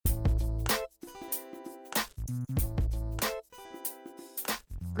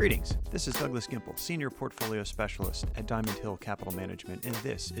Greetings, this is Douglas Gimple, Senior Portfolio Specialist at Diamond Hill Capital Management, and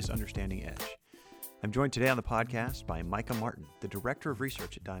this is Understanding Edge. I'm joined today on the podcast by Micah Martin, the Director of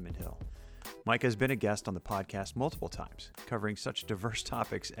Research at Diamond Hill. Micah has been a guest on the podcast multiple times, covering such diverse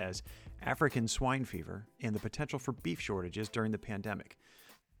topics as African swine fever and the potential for beef shortages during the pandemic,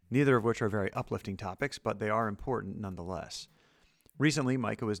 neither of which are very uplifting topics, but they are important nonetheless. Recently,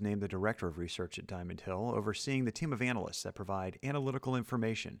 Micah was named the Director of Research at Diamond Hill, overseeing the team of analysts that provide analytical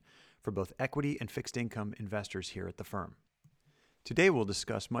information for both equity and fixed income investors here at the firm. Today, we'll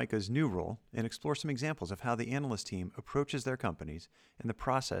discuss Micah's new role and explore some examples of how the analyst team approaches their companies and the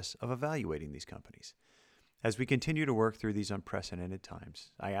process of evaluating these companies. As we continue to work through these unprecedented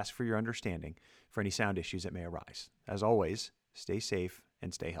times, I ask for your understanding for any sound issues that may arise. As always, stay safe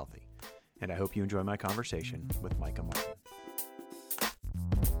and stay healthy. And I hope you enjoy my conversation with Micah Martin.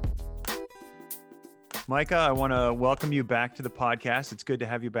 Micah, I want to welcome you back to the podcast. It's good to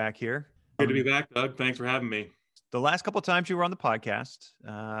have you back here. Good to be back, Doug. Thanks for having me. The last couple of times you were on the podcast,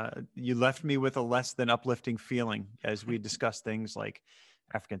 you left me with a less than uplifting feeling as we discussed things like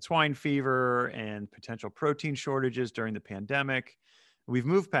African swine fever and potential protein shortages during the pandemic. We've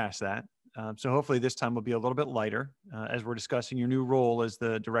moved past that. So hopefully this time will be a little bit lighter as we're discussing your new role as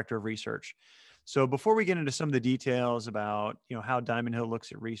the Director of Research. So before we get into some of the details about, how Diamond Hill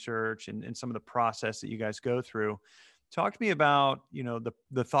looks at research and some of the process that you guys go through, talk to me about,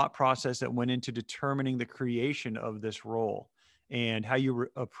 the thought process that went into determining the creation of this role and how you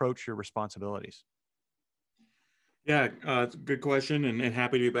approach your responsibilities. Yeah, it's a good question and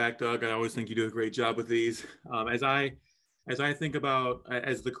happy to be back, Doug. I always think you do a great job with these. As I think about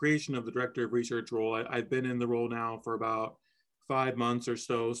as the creation of the Director of Research role, I've been in the role now for about 5 months or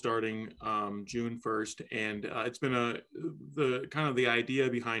so, starting June 1st. And it's been the idea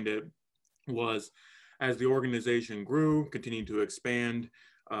behind it was as the organization grew, continued to expand,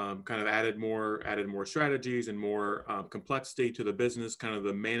 added more strategies and more complexity to the business, kind of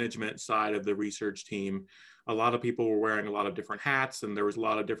the management side of the research team. A lot of people were wearing a lot of different hats and there was a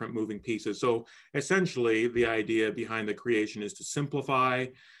lot of different moving pieces. So essentially the idea behind the creation is to simplify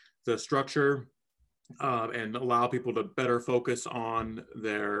the structure and allow people to better focus on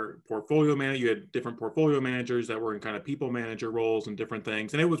their portfolio management. You had different portfolio managers that were in kind of people manager roles and different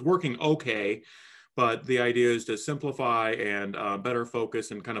things, and it was working okay. But the idea is to simplify and better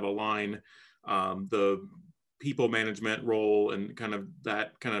focus and kind of align the people management role and kind of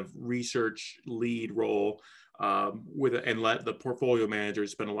that kind of research lead role and let the portfolio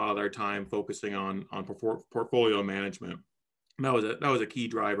managers spend a lot of their time focusing on portfolio management. And that was a key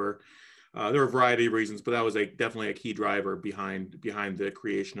driver. There were a variety of reasons, but that was definitely a key driver behind the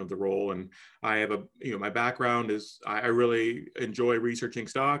creation of the role. And I have my background is I really enjoy researching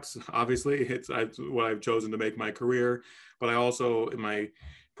stocks. Obviously, it's what I've chosen to make my career. But I also, in my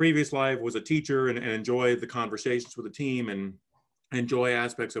previous life, was a teacher and enjoy the conversations with the team and enjoy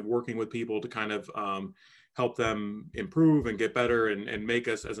aspects of working with people to kind of help them improve and get better and make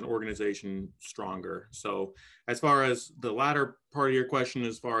us as an organization stronger. So as far as the latter part of your question,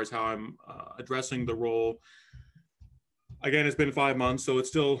 as far as how I'm addressing the role, again, it's been 5 months, so it's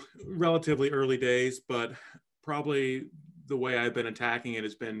still relatively early days, but probably the way I've been attacking it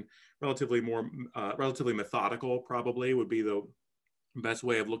has been relatively methodical, probably would be the best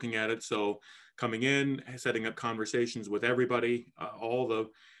way of looking at it. So coming in, setting up conversations with everybody, all the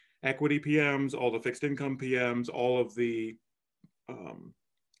equity PMs, all the fixed income PMs, all of the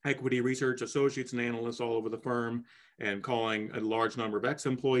equity research associates and analysts all over the firm, and calling a large number of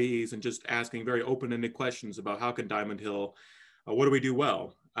ex-employees and just asking very open-ended questions about how can Diamond Hill, what do we do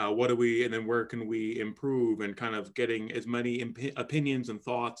well? And then where can we improve, and kind of getting as many opinions and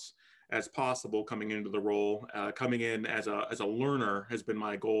thoughts as possible coming into the role. Coming in as a learner has been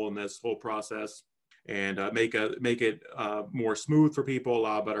my goal in this whole process, and make it more smooth for people,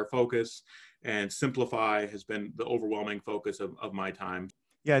 allow better focus, and simplify has been the overwhelming focus of my time.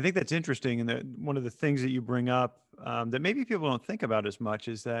 Yeah, I think that's interesting. And one of the things that you bring up that maybe people don't think about as much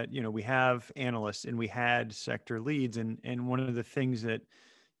is that, we have analysts and we had sector leads. And one of the things that,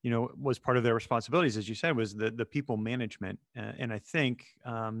 was part of their responsibilities, as you said, was the people management. And I think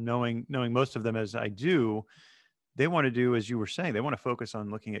knowing most of them as I do, they want to do, as you were saying, they want to focus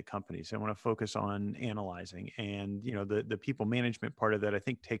on looking at companies. They want to focus on analyzing, and the people management part of that, I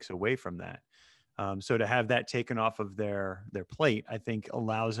think, takes away from that. So to have that taken off of their plate, I think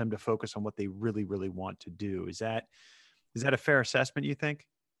allows them to focus on what they really, really want to do. Is that a fair assessment, you think?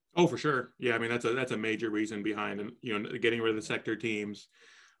 Oh, for sure. Yeah, I mean that's a major reason behind getting rid of the sector teams.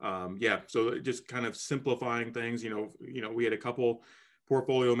 So just kind of simplifying things. We had a couple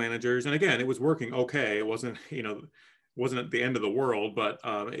portfolio managers. And again, it was working okay. It wasn't, wasn't at the end of the world, but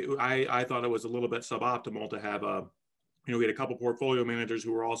I thought it was a little bit suboptimal to have we had a couple portfolio managers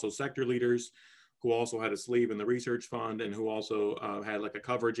who were also sector leaders, who also had a sleeve in the research fund, and who also had like a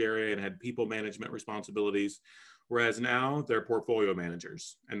coverage area and had people management responsibilities. Whereas now they're portfolio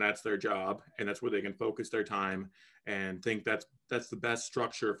managers, and that's their job, and that's where they can focus their time and think that's the best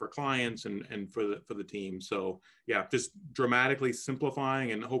structure for clients and for the team. So yeah, just dramatically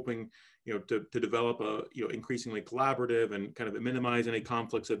simplifying and hoping to develop a increasingly collaborative and kind of minimize any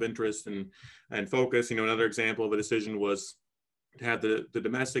conflicts of interest and focus. Another example of a decision was to have the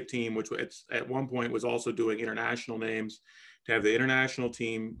domestic team, which at one point was also doing international names, to have the international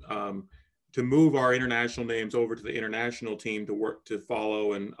team to move our international names over to the international team to work to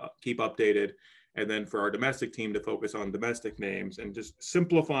follow and keep updated, and then for our domestic team to focus on domestic names, and just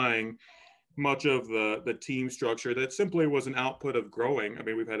simplifying much of the team structure that simply was an output of growing. I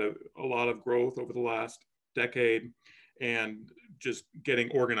mean, we've had a lot of growth over the last decade, and just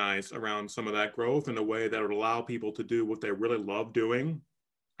getting organized around some of that growth in a way that would allow people to do what they really love doing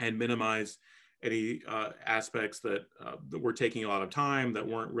and minimize any aspects that were taking a lot of time, that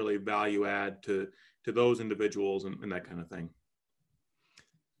weren't really value add to those individuals and that kind of thing.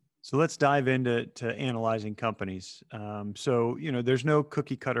 So let's dive into analyzing companies. So there's no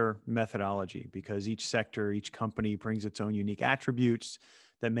cookie cutter methodology, because each sector, each company brings its own unique attributes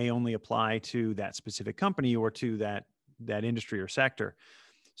that may only apply to that specific company or to that industry or sector.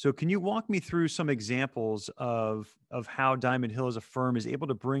 So can you walk me through some examples of how Diamond Hill as a firm is able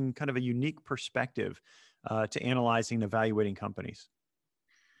to bring kind of a unique perspective to analyzing and evaluating companies?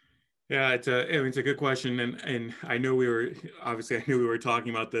 Yeah, it's a good question, and I knew we were talking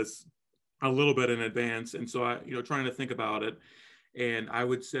about this a little bit in advance, and so I trying to think about it, and I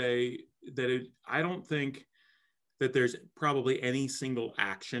would say that I don't think that there's probably any single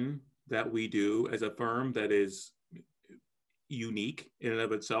action that we do as a firm that is unique in and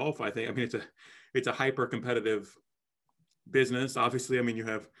of itself. It's a hyper competitive business. Obviously, I mean, you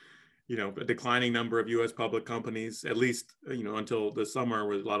have a declining number of U.S. public companies, at least until the summer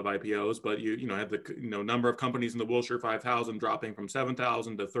with a lot of IPOs. But you have the number of companies in the Wilshire 5000 dropping from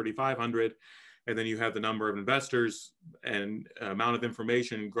 7,000 to 3,500, and then you have the number of investors and amount of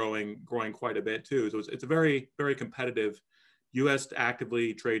information growing quite a bit too. So it's a very, very competitive. U.S.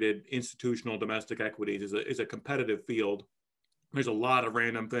 actively traded institutional domestic equities is a competitive field. There's a lot of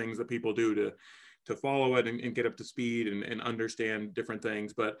random things that people do to follow it and get up to speed and understand different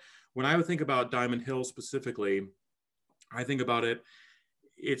things. But when I would think about Diamond Hill specifically, I think about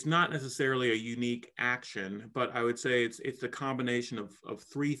it's not necessarily a unique action, but I would say it's the combination of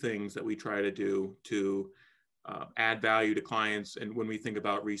three things that we try to do to add value to clients. And when we think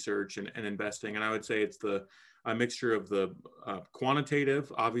about research and investing, and I would say it's a mixture of the quantitative.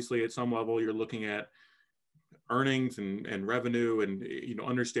 Obviously, at some level, you're looking at earnings and revenue and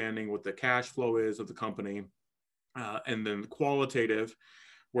understanding what the cash flow is of the company, and then qualitative,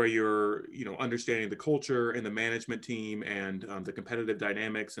 where you're understanding the culture and the management team and the competitive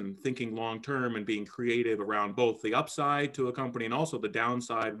dynamics, and thinking long term and being creative around both the upside to a company and also the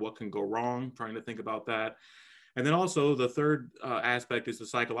downside, what can go wrong, trying to think about that. And then also the third aspect is the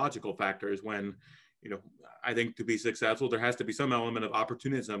psychological factors. When I think to be successful, there has to be some element of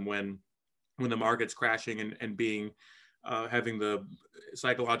opportunism when the market's crashing, and being having the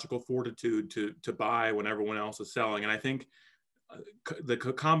psychological fortitude to buy when everyone else is selling. And I think the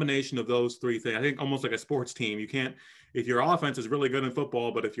combination of those three things, I think almost like a sports team, you can't, if your offense is really good in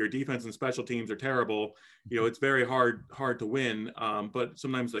football, but if your defense and special teams are terrible, it's very hard to win. But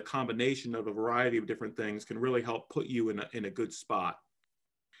sometimes the combination of a variety of different things can really help put you in a good spot.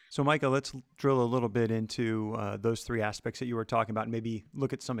 So, Micah, let's drill a little bit into those three aspects that you were talking about, and maybe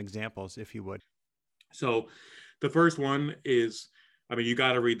look at some examples, if you would. So the first one is, you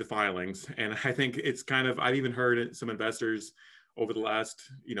got to read the filings. And I think it's I've even heard some investors over the last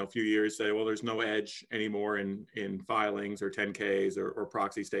few years say, well, there's no edge anymore in filings or 10Ks or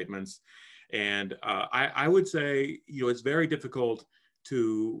proxy statements. And I would say, it's very difficult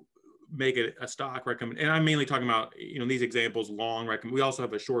to make it a stock recommend. And I'm mainly talking about, these examples, long recommend. We also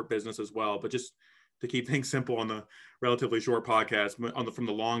have a short business as well, but just to keep things simple on the relatively short podcast, from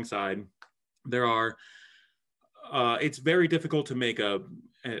the long side, there are, it's very difficult to make a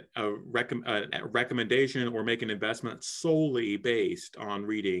recommendation or make an investment solely based on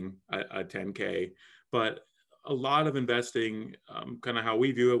reading a 10K. But a lot of investing, kind of how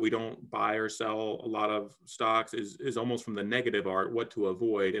we view it, we don't buy or sell a lot of stocks, is almost from the negative art, what to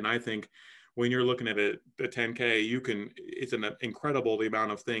avoid. And I think when you're looking at the 10K, it's incredible the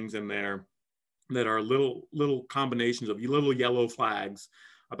amount of things in there that are little combinations of little yellow flags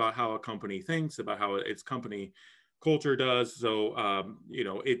about how a company thinks, about how its company culture does. So,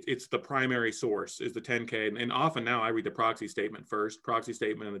 it's the primary source is the 10K. And often now I read the proxy statement first, proxy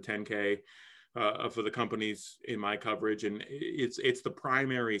statement and the 10K for the companies in my coverage. And it's the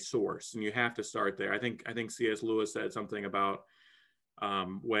primary source. And you have to start there. I think C.S. Lewis said something about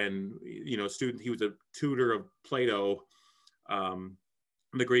when, he was a tutor of Plato,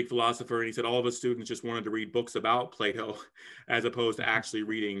 the Greek philosopher, and he said all of his students just wanted to read books about Plato as opposed to actually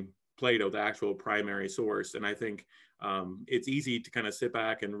reading Plato, the actual primary source. And I think it's easy to kind of sit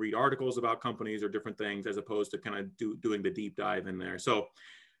back and read articles about companies or different things as opposed to kind of doing the deep dive in there. So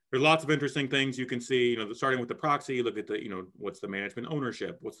there's lots of interesting things you can see, starting with the proxy, you look at the, what's the management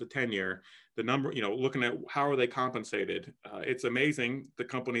ownership, what's the tenure, the number, looking at how are they compensated. It's amazing the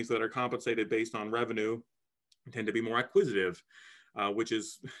companies that are compensated based on revenue tend to be more acquisitive. Which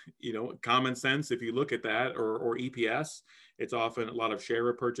is, common sense. If you look at that or EPS, it's often a lot of share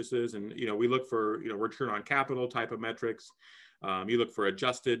repurchases. And, we look for, return on capital type of metrics. You look for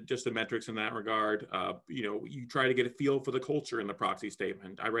adjusted metrics in that regard. You try to get a feel for the culture in the proxy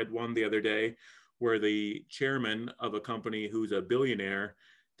statement. I read one the other day where the chairman of a company who's a billionaire,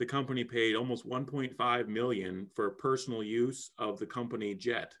 the company paid almost 1.5 million for personal use of the company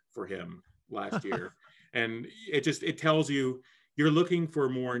jet for him last year. And it tells you, you're looking for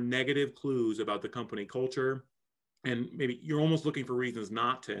more negative clues about the company culture, and maybe you're almost looking for reasons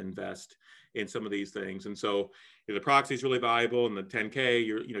not to invest in some of these things. And so the proxy is really valuable, and the 10K,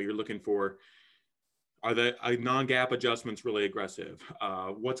 you're looking for, are the non-GAAP adjustments really aggressive?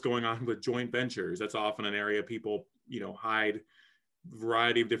 What's going on with joint ventures? That's often an area people hide a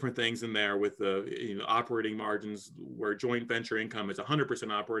variety of different things in there with the operating margins, where joint venture income is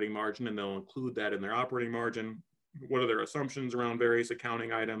 100% operating margin, and they'll include that in their operating margin. What are their assumptions around various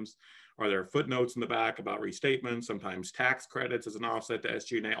accounting items? Are there footnotes in the back about restatements, sometimes tax credits as an offset to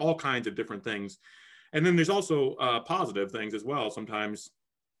SG&A, all kinds of different things. And then there's also positive things as well. Sometimes,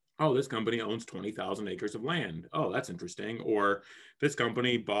 oh, this company owns 20,000 acres of land. Oh, that's interesting. Or this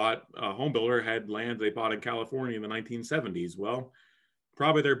company bought, a home builder had land they bought in California in the 1970s. Well,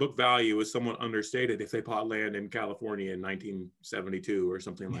 probably their book value is somewhat understated if they bought land in California in 1972 or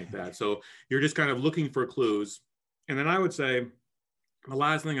something like that. So you're just kind of looking for clues. And then I would say the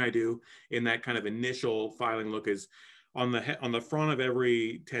last thing I do in that kind of initial filing look is on the front of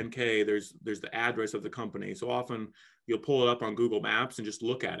every 10K, there's the address of the company. So often you'll pull it up on Google Maps and just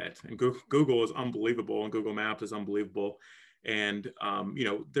look at it. And Google is unbelievable, and Google Maps is unbelievable. And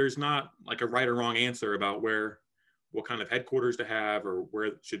there's not like a right or wrong answer about what kind of headquarters to have or where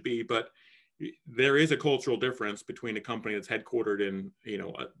it should be, but there is a cultural difference between a company that's headquartered in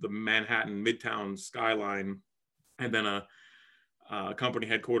the Manhattan Midtown skyline and then a company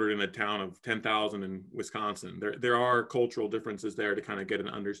headquartered in a town of 10,000 in Wisconsin. There are cultural differences there to kind of get an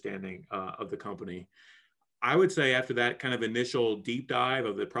understanding of the company. I would say after that kind of initial deep dive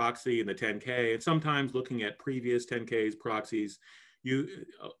of the proxy and the 10K, and sometimes looking at previous 10Ks, proxies, you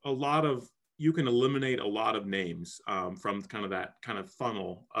can eliminate a lot of names from kind of that kind of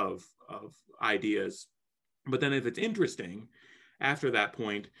funnel of ideas. But then if it's interesting after that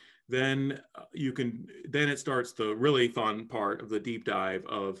point, then it starts the really fun part of the deep dive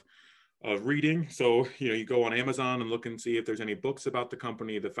of reading. So, you go on Amazon and look and see if there's any books about the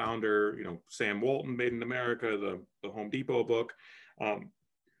company, the founder, Sam Walton, Made in America, the Home Depot book,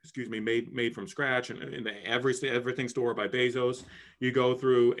 made from scratch, and in the Everything Store by Bezos. You go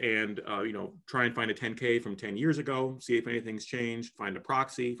through and, try and find a 10K from 10 years ago, see if anything's changed, find a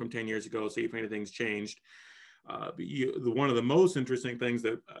proxy from 10 years ago, see if anything's changed. One of the most interesting things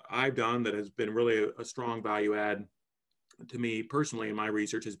that I've done that has been really a strong value add to me personally in my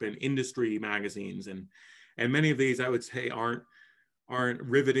research has been industry magazines, and many of these I would say aren't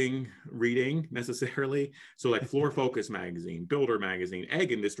riveting reading necessarily. So like Floor Focus magazine, Builder magazine,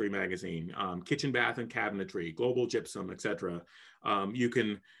 Egg Industry magazine, Kitchen, Bath and Cabinetry, Global Gypsum, etc.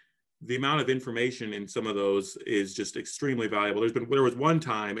 The amount of information in some of those is just extremely valuable. There was one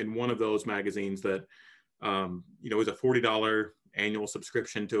time in one of those magazines that it was a $40 annual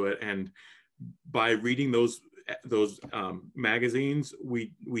subscription to it, and by reading those magazines,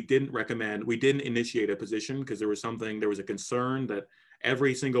 we didn't initiate a position because there was a concern that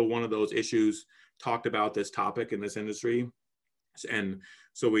every single one of those issues talked about this topic in this industry, and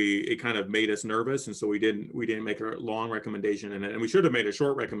so it kind of made us nervous, and so we didn't make a long recommendation in it, and we should have made a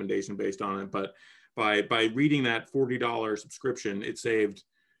short recommendation based on it. But by reading that $40 subscription, it saved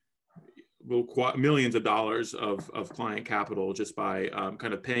millions of dollars of client capital just by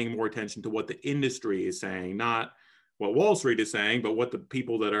kind of paying more attention to what the industry is saying, not what Wall Street is saying, but what the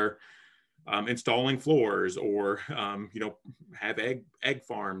people that are installing floors, or have egg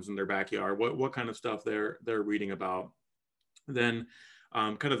farms in their backyard. What kind of stuff they're reading about. Then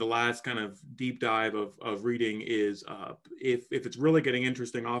kind of the last kind of deep dive of reading is if it's really getting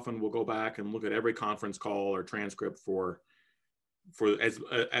interesting, often we'll go back and look at every conference call or transcript for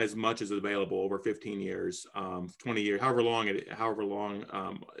as much as available over 15 years, 20 years, however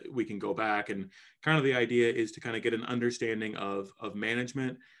long we can go back. And kind of the idea is to kind of get an understanding of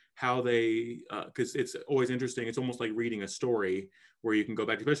management, how they, because it's always interesting. It's almost like reading a story where you can go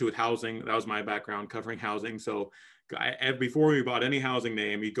back, especially with housing. That was my background, covering housing. So before we bought any housing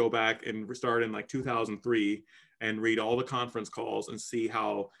name, you go back and start in like 2003 and read all the conference calls and see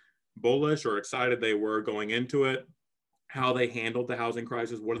how bullish or excited they were going into it, how they handled the housing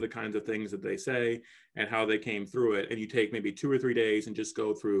crisis, what are the kinds of things that they say, and how they came through it. And you take maybe 2 or 3 days and just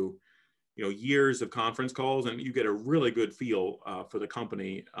go through, years of conference calls, and you get a really good feel for the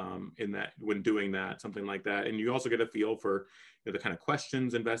company in that, when doing that, something like that. And you also get a feel for the kind of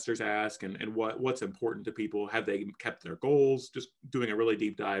questions investors ask, and what's important to people. Have they kept their goals? Just doing a really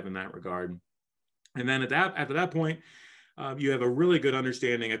deep dive in that regard. And then after that point, you have a really good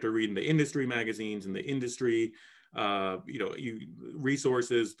understanding after reading the industry magazines and the industry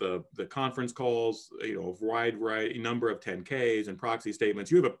resources, the conference calls, a wide variety number of 10Ks and proxy statements.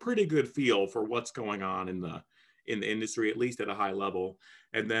 You have a pretty good feel for what's going on in the industry, at least at a high level.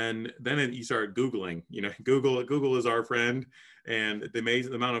 And then you start Googling. Google is our friend, and the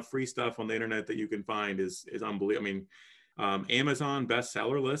amazing amount of free stuff on the internet that you can find is unbelievable. I mean, Amazon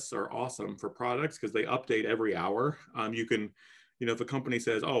bestseller lists are awesome for products because they update every hour. You can, if a company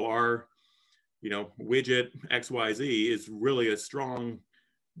says, oh, our widget XYZ is really a strong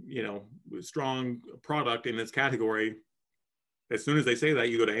product in its category. As soon as they say that,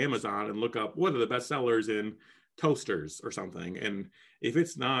 you go to Amazon and look up what are the best sellers in toasters or something. And if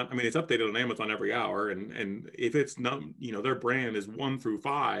it's not, it's updated on Amazon every hour. And if it's not, their brand is 1 through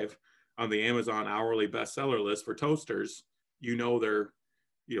 5 on the Amazon hourly bestseller list for toasters, they're,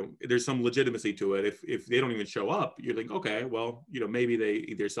 there's some legitimacy to it. If they don't even show up, you think, okay, well, maybe they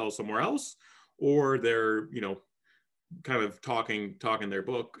either sell somewhere else, or they're, kind of talking their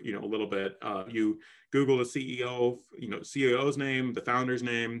book, a little bit. You Google the CEO, CEO's name, the founder's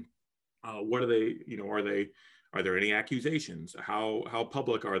name. What are they, are there any accusations? How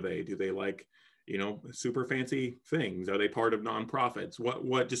public are they? Do they like, super fancy things? Are they part of nonprofits?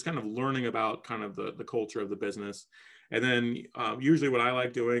 What just kind of learning about kind of the culture of the business. And then usually what I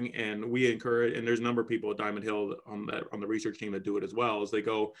like doing, and we encourage, and there's a number of people at Diamond Hill on the research team that do it as well, is they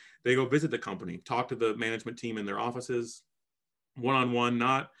go visit the company, talk to the management team in their offices, one-on-one,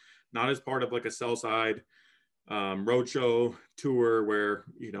 not as part of like a sell side roadshow tour where,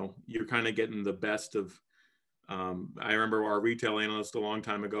 you're kind of getting the best of. I remember our retail analyst a long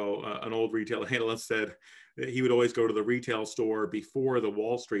time ago, an old retail analyst said that he would always go to the retail store before the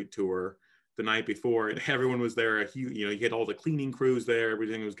Wall Street tour, the night before, and everyone was there. You had all the cleaning crews there,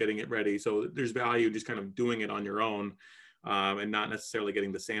 everything was getting it ready. So there's value just kind of doing it on your own, and not necessarily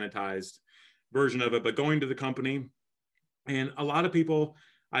getting the sanitized version of it, but going to the company. And a lot of people,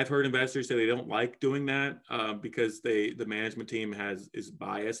 I've heard investors say they don't like doing that because the management team is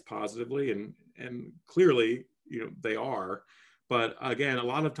biased positively, and clearly, they are. But again, a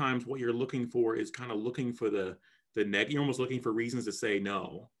lot of times what you're looking for is kind of looking for the you're almost looking for reasons to say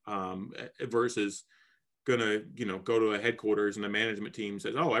no, versus gonna, go to a headquarters and the management team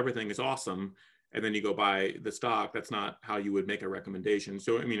says, oh, everything is awesome, and then you go buy the stock. That's not how you would make a recommendation.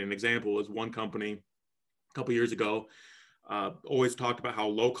 So, an example is one company a couple years ago always talked about how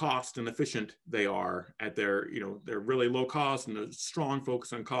low cost and efficient they are at their, they're really low cost and a strong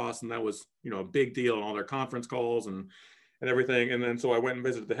focus on cost. And that was, a big deal in all their conference calls and everything. And then, so I went and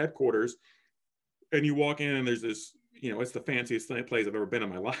visited the headquarters, and you walk in and there's this, it's the fanciest place I've ever been in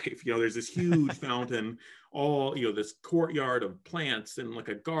my life. There's this huge fountain, all, this courtyard of plants and like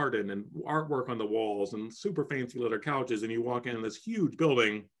a garden and artwork on the walls and super fancy leather couches. And you walk in this huge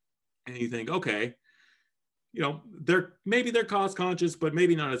building and you think, okay, they're cost conscious, but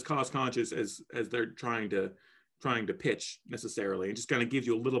maybe not as cost conscious as they're trying to pitch necessarily. It just kind of gives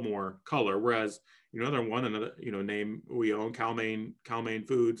you a little more color. Whereas, another name we own, Cal-Maine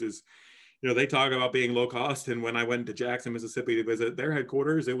Foods, is, they talk about being low cost. And when I went to Jackson, Mississippi to visit their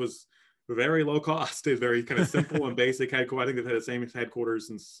headquarters, it was very low cost. It's very kind of simple and basic headquarters. I think they've had the same headquarters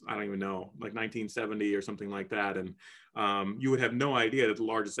since, I don't even know, like 1970 or something like that. And you would have no idea that the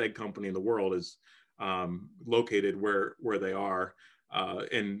largest egg company in the world is located where they are.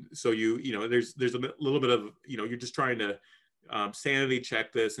 And so there's a little bit of, you're just trying to sanity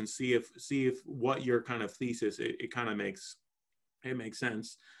check this and see if what your kind of thesis, it kind of makes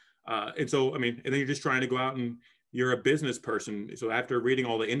sense. And so, I mean, and then you're just trying to go out and you're a business person. So after reading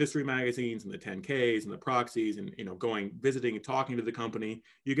all the industry magazines and the 10Ks and the proxies and, going, visiting and talking to the company,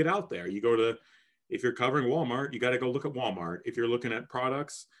 you get out there, you go to, if you're covering Walmart, you got to go look at Walmart. If you're looking at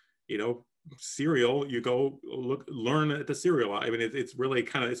products, cereal, you go learn at the cereal. I mean, it's really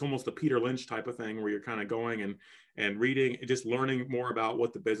kind of, it's almost a Peter Lynch type of thing where you're kind of going and reading, just learning more about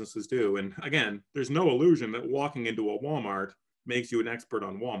what the businesses do. And again, there's no illusion that walking into a Walmart makes you an expert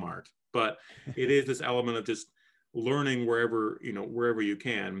on Walmart, but it is this element of just learning wherever you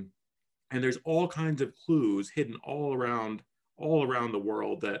can. And there's all kinds of clues hidden all around the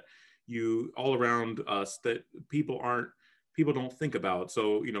world all around us that people don't think about.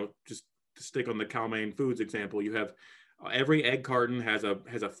 So, just to stick on the Cal-Maine Foods example, you have every egg carton has a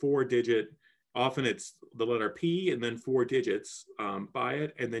 4-digit, often it's the letter P and then 4 digits by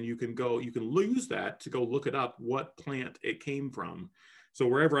it. And then you can use that to go look it up, what plant it came from. So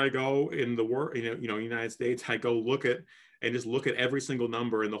wherever I go in the world, United States, I go look at every single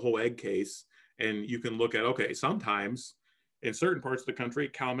number in the whole egg case. And you can look at, okay, sometimes in certain parts of the country,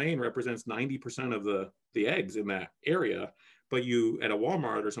 Cal-Maine represents 90% of the eggs in that area. But you at a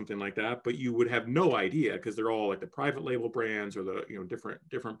Walmart or something like that, but you would have no idea because they're all like the private label brands or the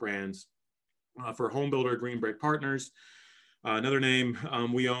different brands. For Home Builder Green Brick Partners, another name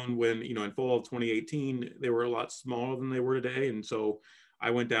we owned when in fall of 2018, they were a lot smaller than they were today, and so I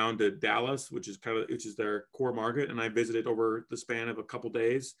went down to Dallas, which is their core market, and I visited over the span of a couple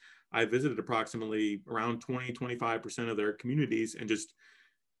days. I visited approximately around 20-25% of their communities, and just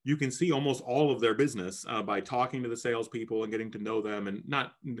you can see almost all of their business by talking to the salespeople and getting to know them, and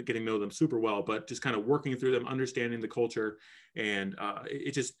not getting to know them super well, but just kind of working through them, understanding the culture. And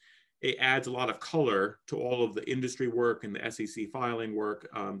it adds a lot of color to all of the industry work and the SEC filing work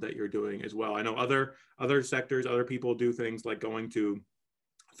that you're doing as well. I know other sectors, other people do things like going to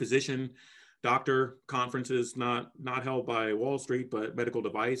doctor conferences, not held by Wall Street, but medical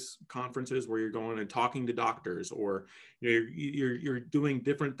device conferences where you're going and talking to doctors, or you're doing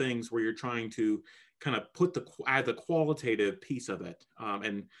different things where you're trying to kind of add the qualitative piece of it.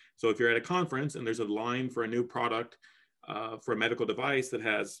 And so if you're at a conference and there's a line for a new product for a medical device that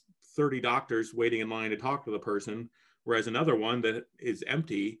has 30 doctors waiting in line to talk to the person, whereas another one that is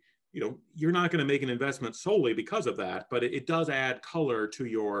empty, you're not going to make an investment solely because of that, but it does add color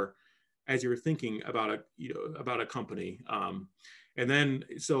to as you're thinking about a company. And then,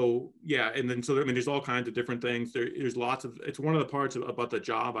 so there's all kinds of different things. There's lots of, it's one of the parts about the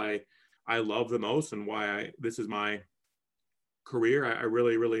job I love the most, and why this is my career. I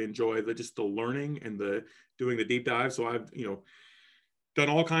really, really enjoy the learning and the doing the deep dive. So I've, done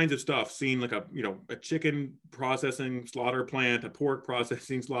all kinds of stuff, seen like a chicken processing slaughter plant, a pork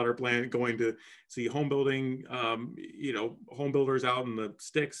processing slaughter plant, going to see home building, home builders out in the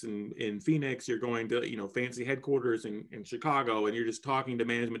sticks in Phoenix. You're going to, fancy headquarters in Chicago, and you're just talking to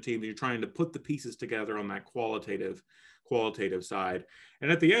management teams. You're trying to put the pieces together on that qualitative side. And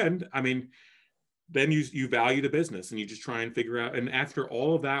at the end, I mean, then you value the business and you just try and figure out, and after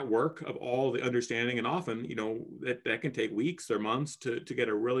all of that work of all the understanding, and often, that can take weeks or months to get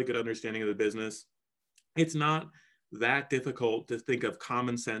a really good understanding of the business. It's not that difficult to think of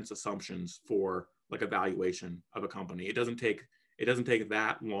common sense assumptions for like a valuation of a company. It doesn't take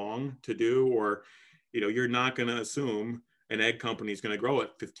that long to do, or, you're not going to assume an egg company is going to grow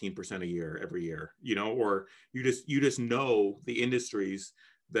at 15% a year every year, or you just know the industries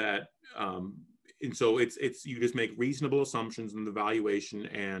that, and so it's you just make reasonable assumptions in the valuation,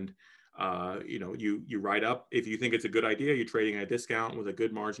 and you write up, if you think it's a good idea, you're trading at a discount with a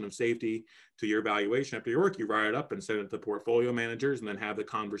good margin of safety to your valuation after your work, you write it up and send it to portfolio managers, and then have the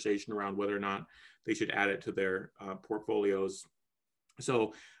conversation around whether or not they should add it to their portfolios.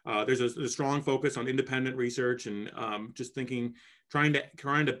 So there's a strong focus on independent research, and just trying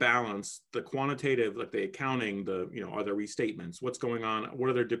to balance the quantitative, like the accounting, are there restatements, what's going on, what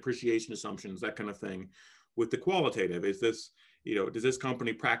are their depreciation assumptions, that kind of thing, with the qualitative. Is this, does this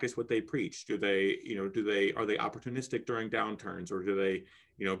company practice what they preach? Are they opportunistic during downturns, or do they,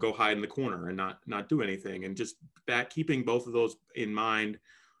 go hide in the corner and not do anything? And just that, keeping both of those in mind,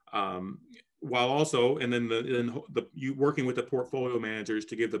 while also, and then you working with the portfolio managers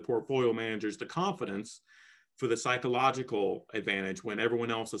to give the portfolio managers the confidence for the psychological advantage. When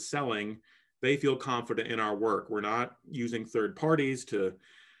everyone else is selling, they feel confident in our work. We're not using third parties to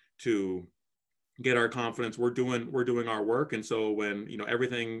get our confidence. We're doing our work. And so when,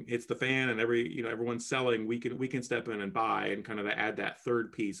 everything hits the fan and everyone's selling, we can step in and buy, and kind of add that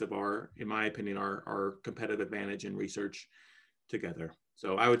third piece of in my opinion, our competitive advantage in research together.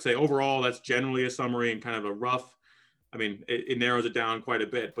 So I would say overall, that's generally a summary and kind of a rough I mean, it narrows it down quite a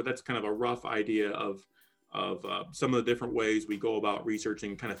bit, but that's kind of a rough idea of some of the different ways we go about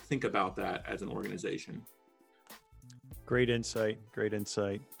researching, kind of think about that as an organization. Great insight. Great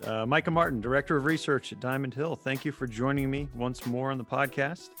insight. Micah Martin, Director of Research at Diamond Hill. Thank you for joining me once more on the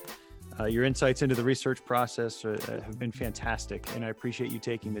podcast. Your insights into the research process have been fantastic, and I appreciate you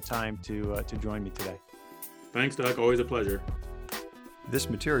taking the time to join me today. Thanks, Doug. Always a pleasure. This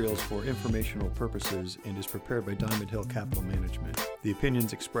material is for informational purposes and is prepared by Diamond Hill Capital Management. The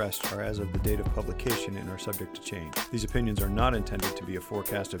opinions expressed are as of the date of publication and are subject to change. These opinions are not intended to be a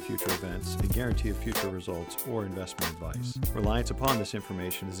forecast of future events, a guarantee of future results, or investment advice. Reliance upon this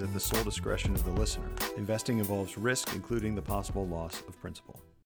information is at the sole discretion of the listener. Investing involves risk, including the possible loss of principal.